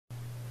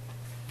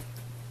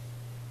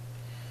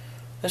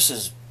This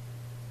is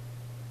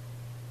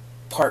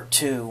part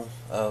 2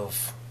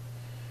 of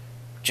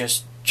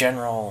just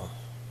general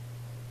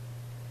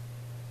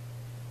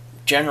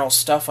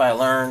stuff I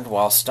learned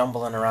while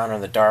stumbling around in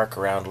the dark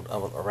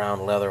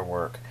around leather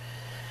work.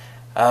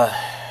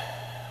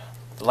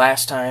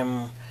 Last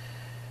time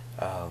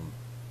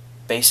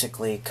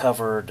basically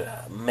covered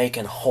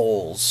making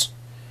holes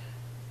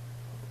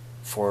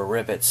for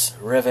rivets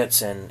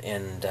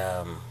and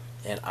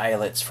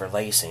eyelets for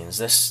lacings.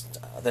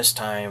 This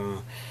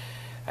time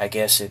I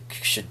guess it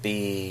should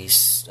be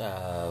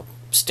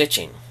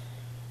stitching.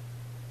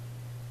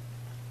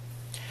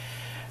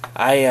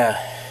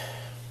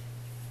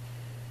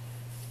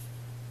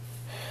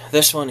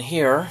 This one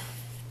here,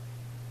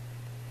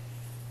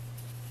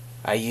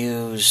 I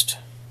used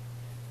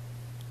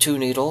two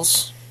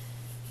needles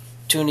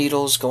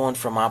going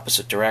from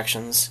opposite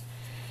directions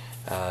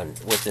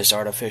with this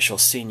artificial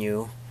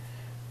sinew,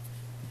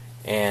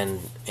 and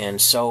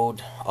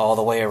sewed all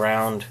the way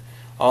around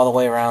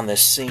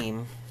this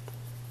seam.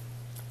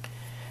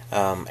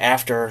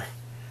 After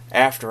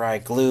I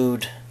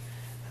glued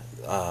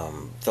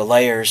the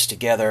layers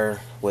together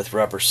with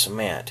rubber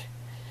cement.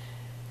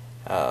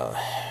 Well,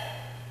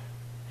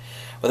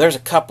 there's a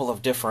couple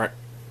of different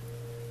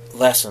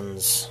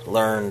lessons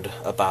learned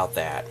about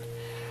that.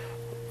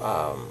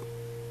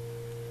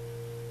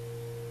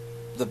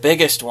 The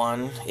biggest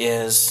one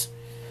is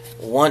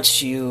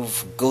once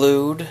you've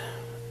glued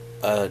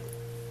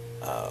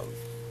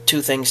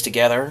two things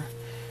together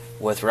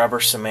with rubber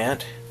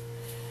cement,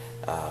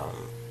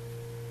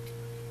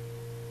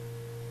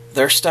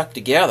 they're stuck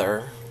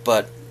together,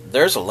 but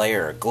there's a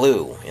layer of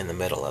glue in the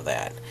middle of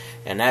that,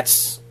 and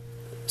that's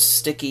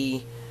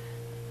sticky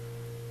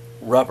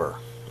rubber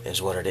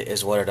is what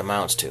it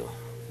amounts to,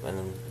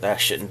 and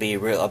that shouldn't be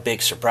a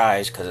big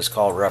surprise because it's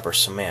called rubber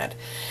cement.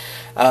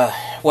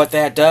 What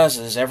that does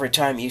is every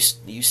time you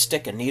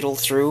stick a needle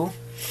through,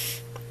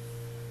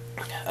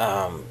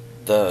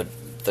 the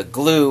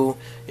glue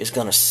is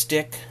going to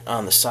stick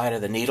on the side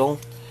of the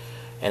needle,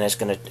 and it's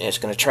going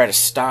to try to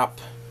stop.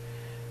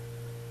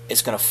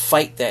 It's going to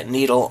fight that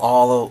needle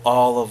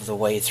all of the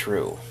way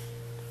through.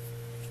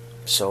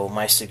 So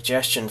my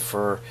suggestion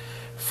for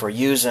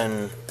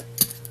using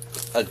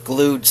a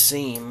glued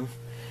seam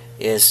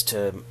is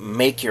to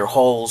make your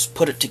holes,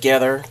 put it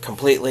together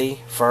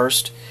completely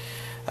first,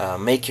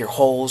 make your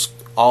holes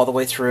all the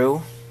way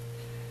through,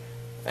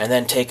 and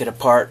then take it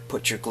apart,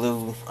 put your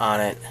glue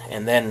on it,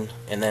 and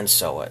then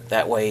sew it.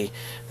 That way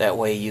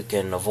you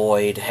can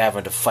avoid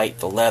having to fight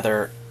the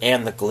leather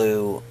and the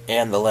glue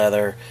and the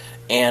leather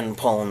and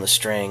pulling the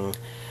string,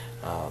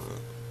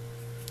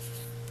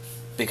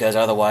 because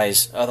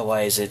otherwise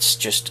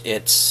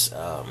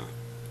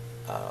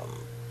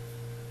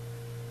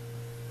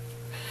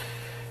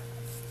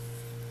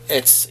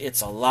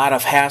it's a lot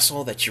of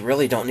hassle that you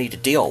really don't need to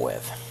deal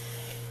with.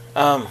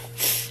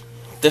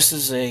 This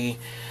is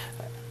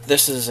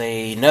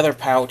another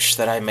pouch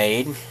that I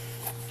made.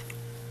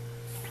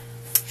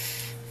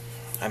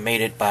 I made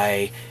it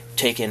by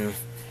taking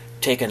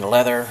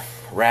leather,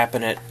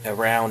 wrapping it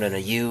around in a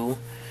U,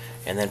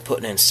 and then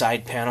putting in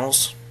side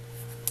panels.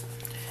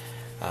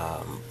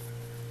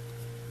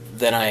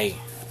 Then I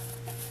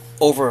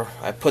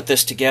put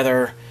this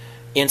together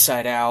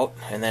inside out,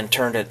 and then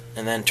turned it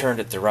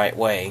the right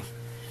way.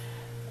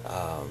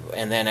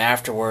 And then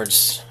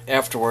afterwards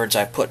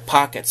I put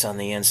pockets on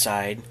the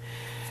inside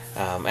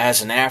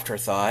as an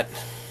afterthought.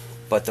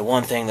 But the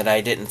one thing that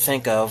I didn't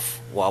think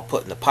of while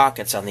putting the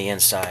pockets on the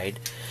inside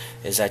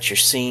is that your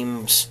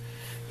seams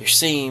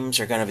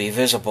are going to be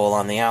visible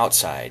on the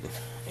outside,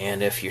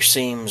 and if your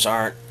seams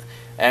aren't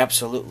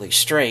absolutely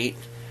straight,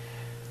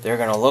 they're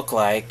going to look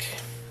like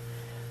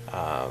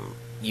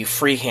you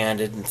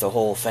free-handed the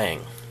whole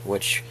thing,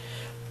 which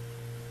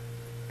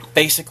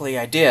basically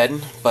I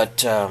did,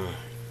 but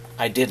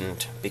I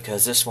didn't,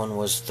 because this one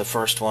was the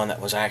first one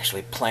that was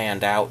actually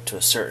planned out to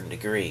a certain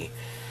degree.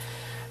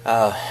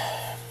 To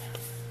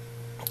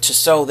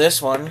sew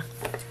this one,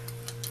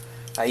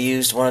 I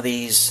used one of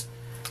these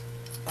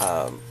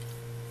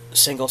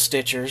single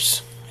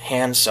stitchers,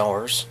 hand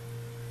sewers,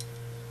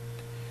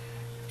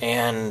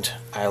 and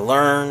I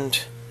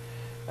learned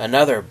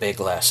another big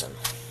lesson.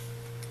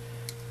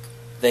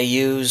 They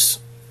use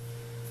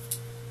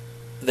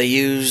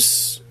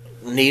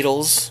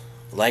needles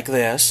like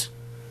this.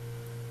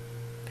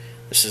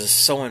 This is a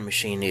sewing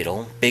machine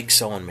needle, big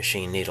sewing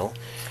machine needle,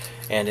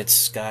 and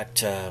it's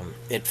got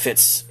it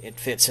fits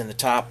in the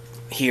top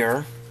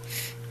here,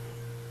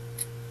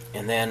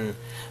 and then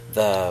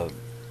the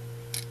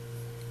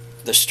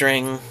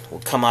string will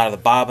come out of the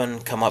bobbin,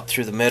 come up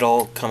through the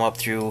middle, come up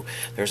through.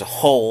 There's a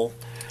hole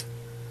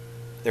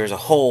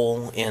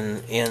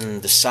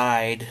in the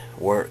side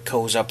where it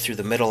goes up through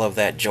the middle of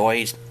that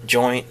joint.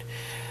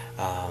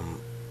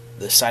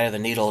 The side of the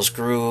needle is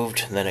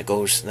grooved, and then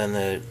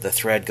the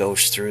thread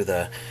goes through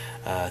the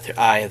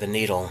eye of the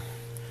needle.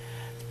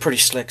 Pretty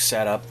slick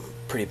setup,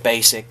 pretty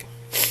basic.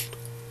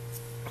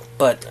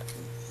 But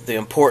the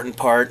important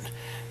part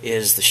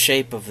is the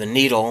shape of the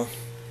needle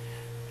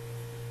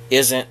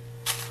isn't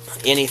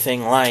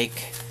anything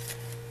like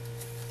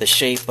the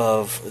shape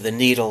of the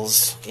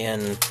needles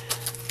in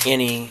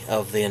any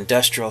of the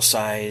industrial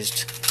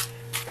sized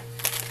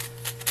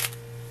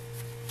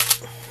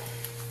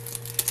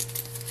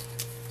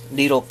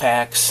needle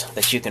packs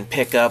that you can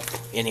pick up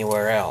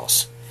anywhere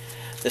else.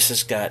 This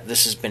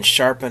has been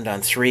sharpened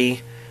on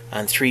three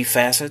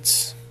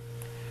facets,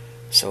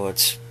 so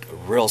it's a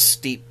real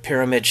steep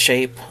pyramid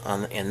shape.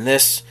 In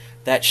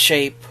that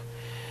shape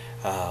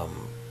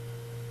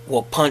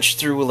will punch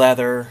through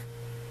leather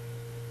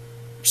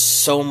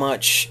so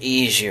much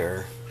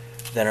easier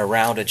than a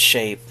rounded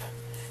shape.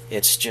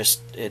 It's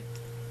just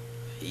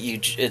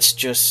you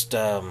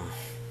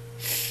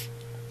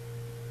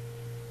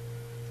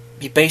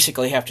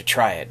basically have to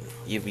try it.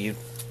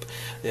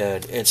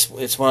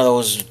 It's one of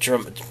those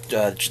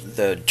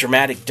the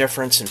dramatic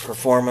difference in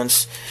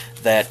performance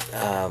that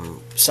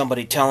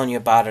somebody telling you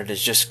about it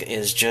is just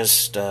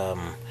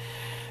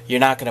you're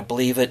not going to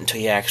believe it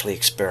until you actually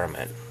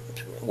experiment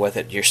with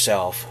it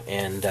yourself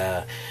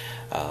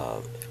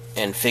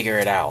and figure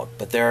it out.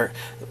 But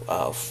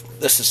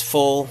this is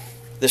full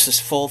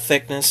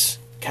thickness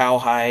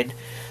cowhide.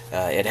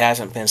 It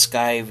hasn't been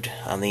skived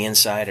on the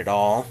inside at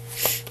all.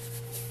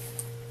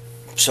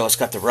 So it's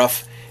got the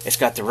rough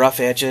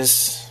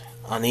edges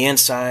on the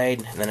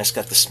inside, and then it's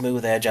got the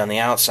smooth edge on the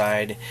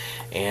outside.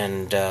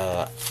 And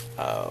I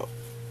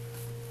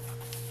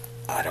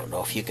don't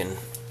know if you can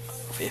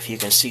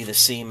see the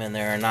seam in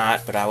there or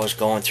not, but I was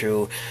going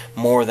through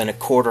more than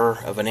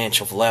 1/4 of an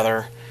inch of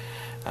leather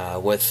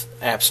with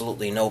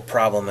absolutely no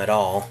problem at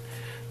all.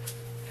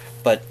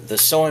 But the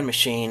sewing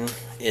machine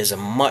is a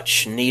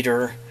much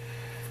neater.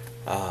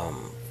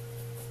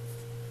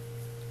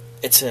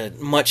 It's a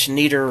much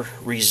neater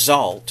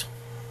result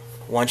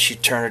once you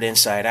turn it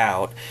inside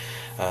out.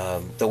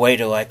 The way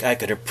I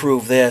could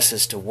improve this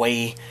is to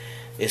weigh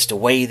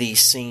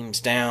these seams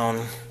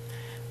down,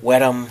 weigh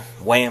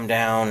them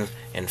down,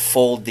 and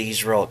fold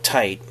these real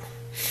tight.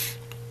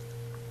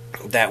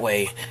 That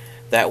way,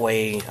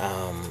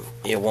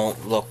 it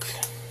won't look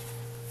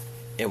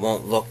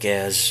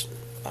as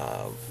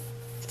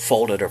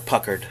folded or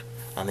puckered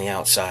on the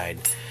outside.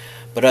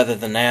 But other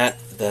than that,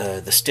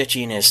 the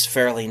stitching is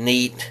fairly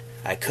neat.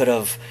 I could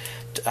have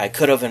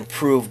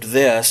improved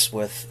this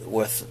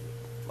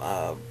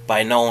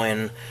by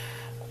knowing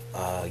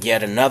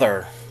yet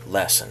another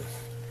lesson.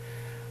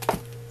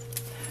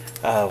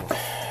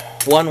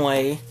 One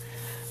way,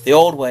 the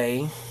old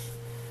way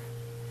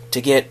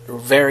to get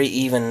very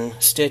even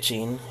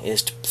stitching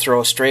is to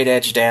throw a straight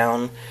edge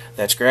down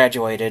that's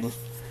graduated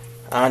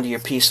onto your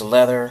piece of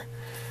leather.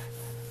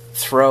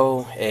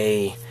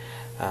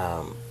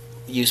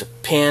 Use a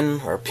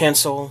pen or a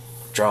pencil,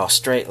 draw a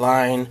straight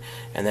line,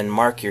 and then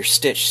mark your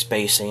stitch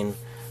spacing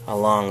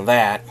along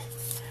that.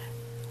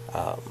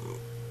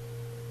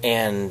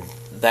 And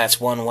that's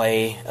one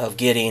way of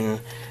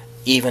getting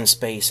even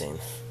spacing.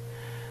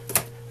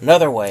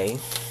 Another way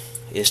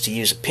is to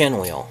use a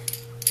pinwheel.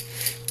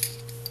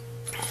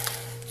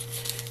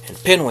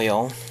 And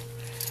pinwheel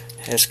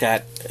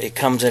it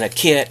comes in a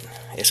kit.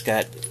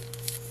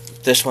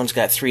 This one's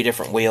got 3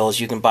 different wheels.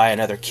 You can buy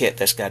another kit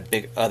that's got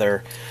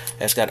other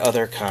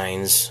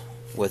kinds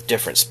with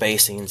different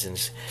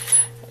spacings,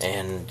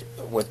 and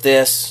with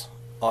this,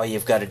 all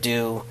you've got to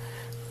do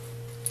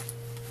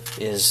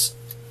is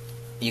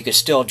you can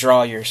still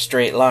draw your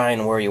straight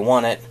line where you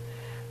want it,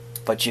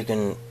 but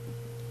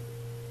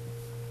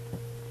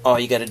all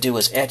you got to do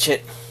is etch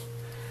it,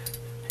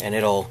 and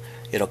it'll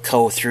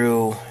go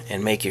through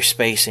and make your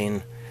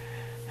spacing.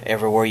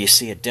 Everywhere you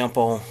see a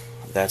dimple,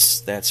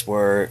 that's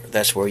where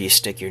you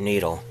stick your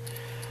needle.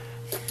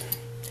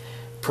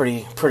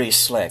 Pretty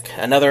slick.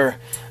 Another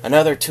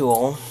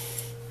tool.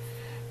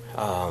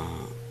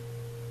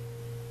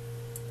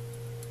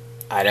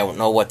 I don't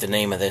know what the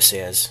name of this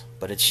is,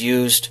 but it's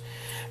used.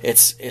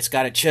 It's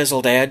got a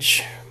chiseled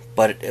edge,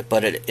 but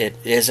it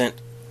isn't.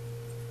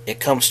 It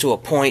comes to a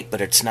point,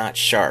 but it's not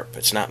sharp.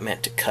 It's not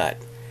meant to cut.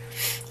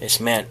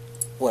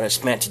 What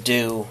it's meant to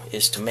do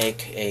is to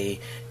make a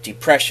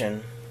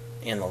depression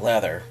in the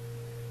leather.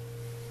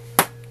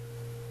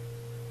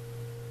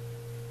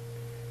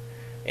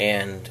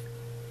 And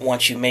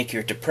once you make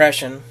your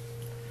depression,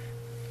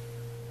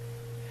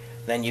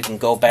 then you can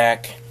go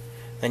back.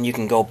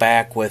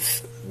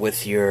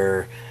 With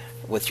your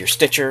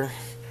stitcher,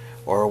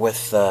 or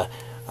with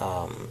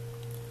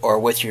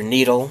your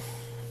needle,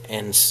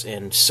 and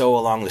sew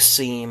along the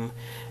seam,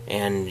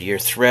 and your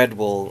thread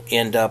will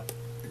end up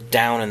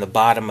down in the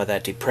bottom of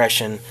that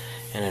depression,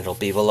 and it'll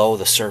be below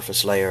the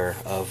surface layer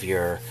of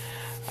your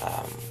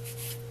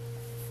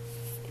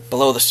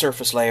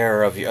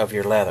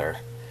leather.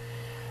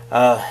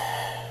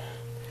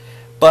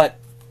 But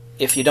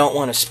if you don't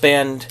want to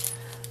spend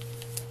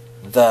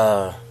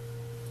the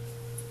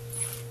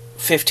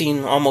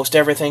almost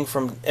everything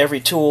from every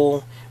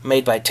tool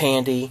made by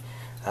Tandy,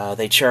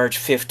 they charge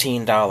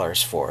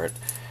 $15 for it.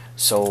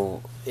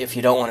 So if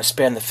you don't want to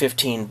spend the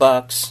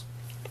 $15,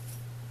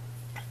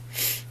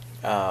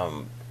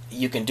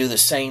 you can do the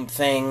same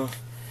thing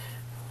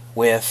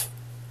with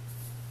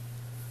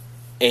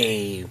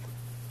a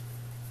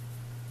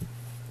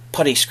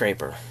putty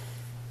scraper.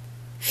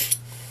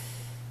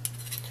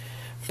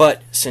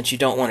 But since you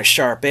don't want a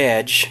sharp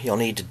edge, you'll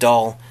need to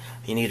dull.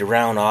 You need to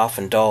round off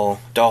and dull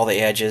the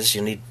edges.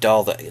 You need to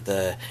dull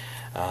the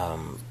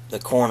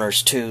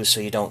corners too, so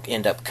you don't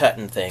end up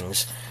cutting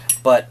things.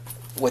 But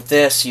with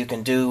this, you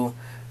can do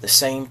the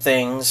same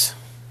things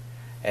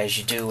as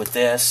you do with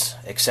this,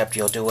 except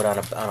you'll do it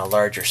on a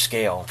larger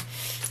scale.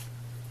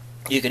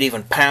 You could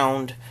even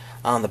pound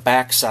on the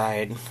back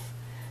side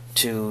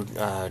to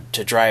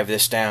drive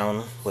this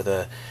down with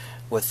the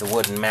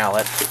wooden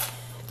mallet.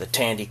 The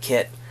Tandy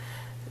kit.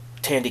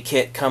 Tandy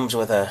kit comes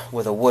with a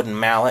wooden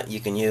mallet you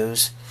can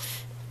use,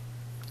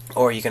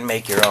 or you can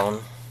make your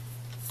own.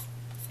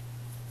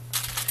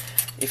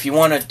 If you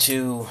wanted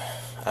to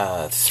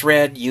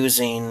thread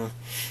using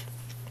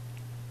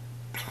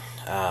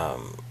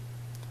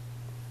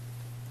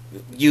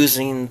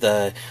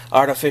the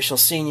artificial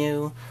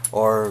sinew,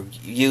 or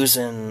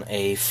using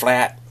a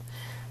flat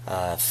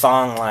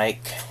thong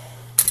like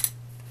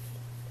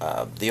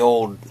the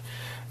old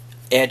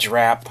edge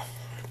wrap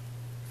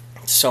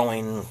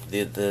sewing,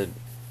 the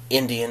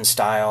Indian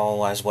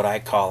style, as what I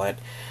call it,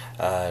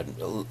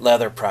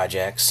 leather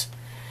projects,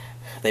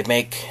 they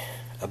make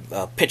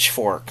a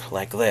pitchfork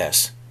like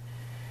this.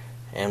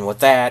 And with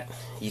that,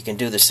 you can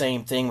do the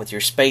same thing with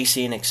your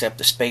spacing, except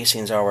the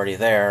spacing's already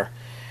there,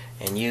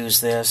 and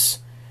use this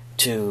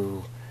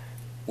to,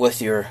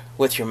 with your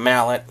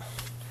mallet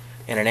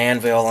and an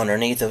anvil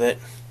underneath of it,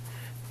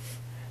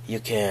 you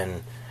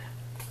can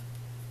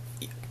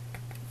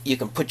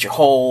put your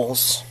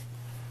holes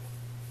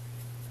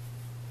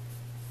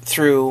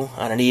through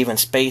on an even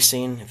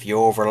spacing. If you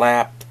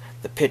overlap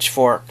the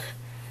pitchfork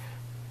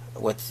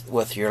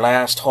with your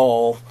last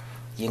hole,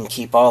 you can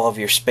keep all of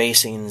your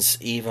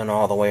spacings even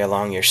all the way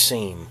along your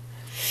seam.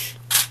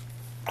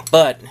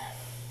 But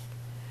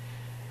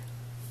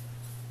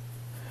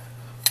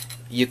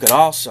you could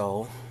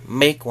also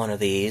make one of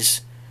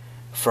these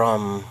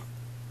from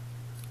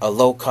a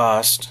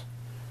low-cost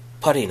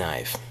putty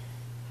knife.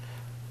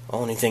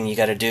 Only thing you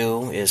got to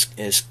do is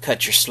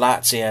cut your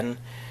slots in.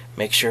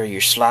 Make sure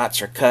your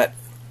slots are cut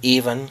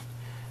even,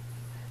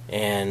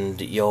 and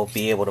you'll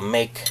be able to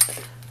make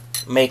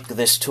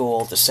this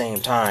tool at the same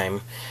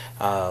time.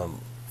 I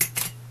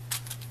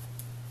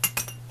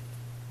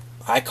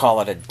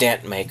call it a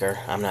dent maker.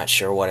 I'm not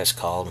sure what it's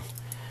called,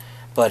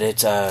 but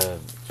it's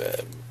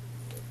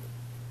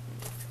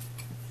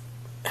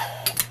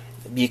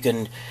you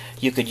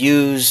could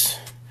use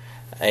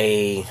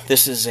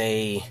this is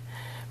a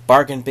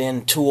bargain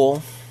bin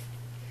tool.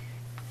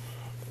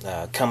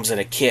 Comes in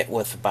a kit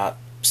with about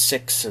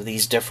 6 of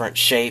these different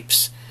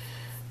shapes.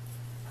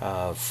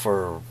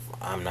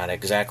 I'm not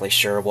exactly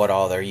sure what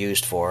all they're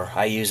used for.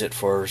 I use it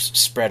for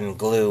spreading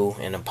glue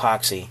and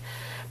epoxy,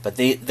 but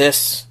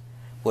this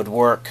would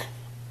work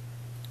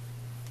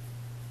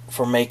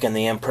for making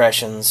the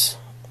impressions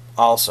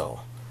also.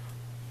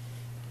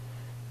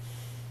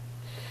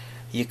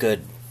 You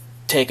could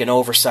take an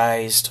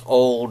oversized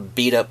old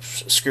beat up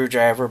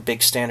screwdriver,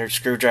 big standard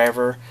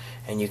screwdriver,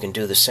 and you can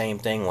do the same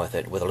thing with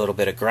it, with a little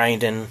bit of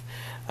grinding.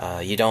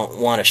 You don't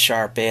want a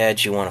sharp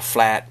edge, you want a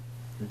flat,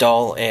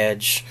 dull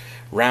edge.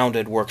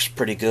 Rounded works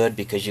pretty good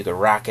because you can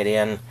rock it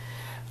in.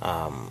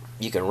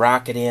 You can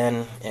rock it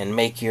in and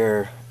make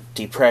your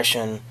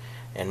depression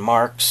and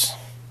marks,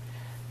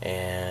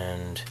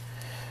 and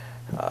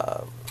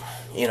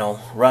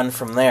run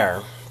from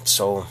there.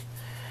 So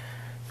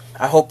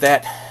I hope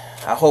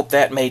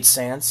that made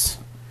sense.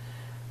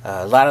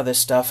 A lot of this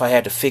stuff I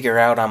had to figure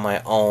out on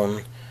my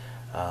own.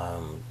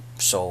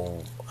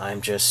 So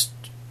I'm just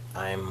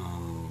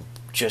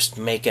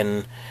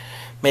making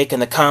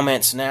the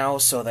comments now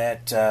so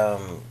that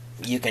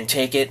you can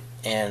take it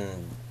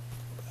and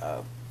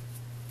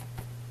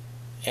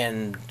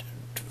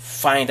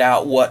find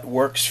out what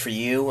works for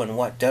you and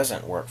what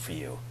doesn't work for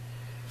you.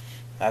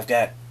 I've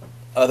got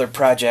other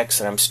projects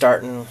that I'm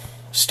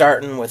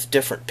starting with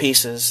different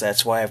pieces.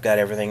 That's why I've got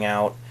everything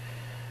out.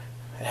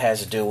 It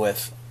has to do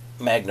with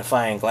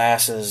magnifying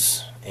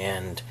glasses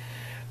and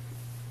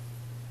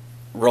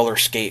roller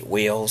skate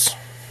wheels.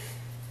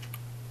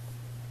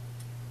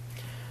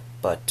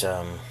 But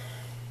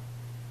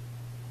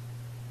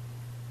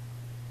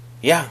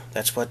yeah,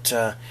 that's what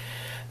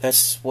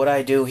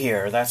I do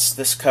here.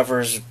 This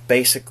covers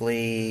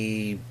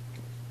basically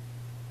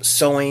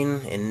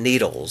sewing and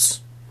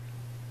needles,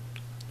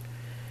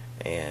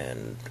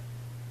 and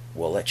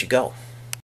we'll let you go.